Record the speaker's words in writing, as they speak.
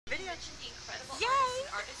mention the incredible Yay.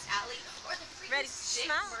 artists in Artist Alley or the freaking sick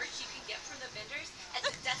merch you can get from the vendors at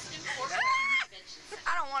the Destin Fort Convention Center.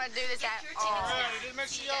 I don't want to do this at all. Alright, just make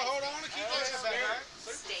sure y'all hold on and keep this back, alright?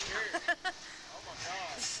 Stay healthy. Oh my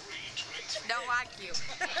God. Don't like you.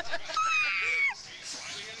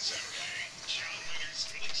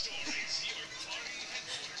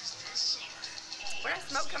 Where's that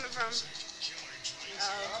smoke coming from?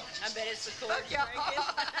 I bet it's the cords breaking.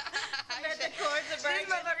 I bet the cords are breaking.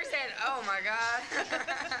 These motherfuckers said, oh my God.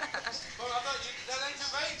 Well, I thought that ain't your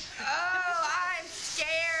vape. Oh, I'm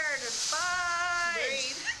scared. Fudge.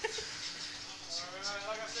 Breathe. Alright,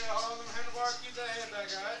 like I said, hold on them handlebars, keep that head back,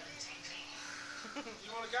 alright? You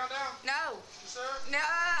want to count down? No. Yes, sir? No,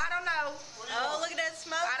 I don't know. Oh, look at that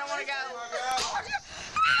smoke. I don't want to go. Oh my God.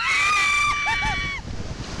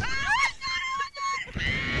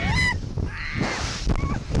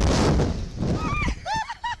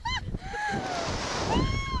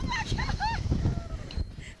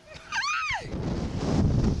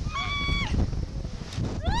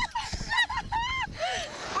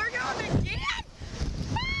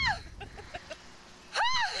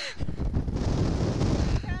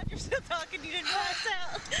 You didn't pass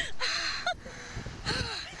out.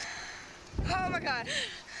 Oh my God.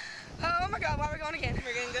 Oh my God, why are we going again?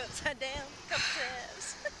 We're gonna go upside down. Couple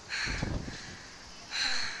times.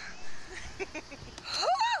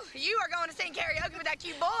 You are going to sing karaoke with that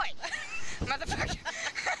cute boy. Motherfucker.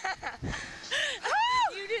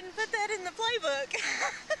 You didn't put that in the playbook.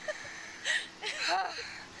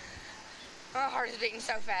 My heart is beating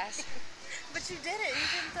so fast. But you did it. You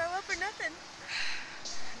didn't throw up or nothing.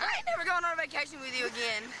 I ain't never going on a vacation with you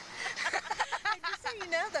again. Hey, just so you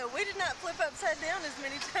know, though, we did not flip upside down as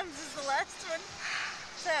many times as the last one.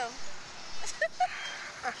 So.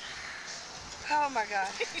 Oh my God.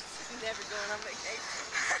 Never going on vacation.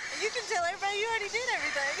 You can tell everybody you already did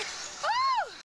everything.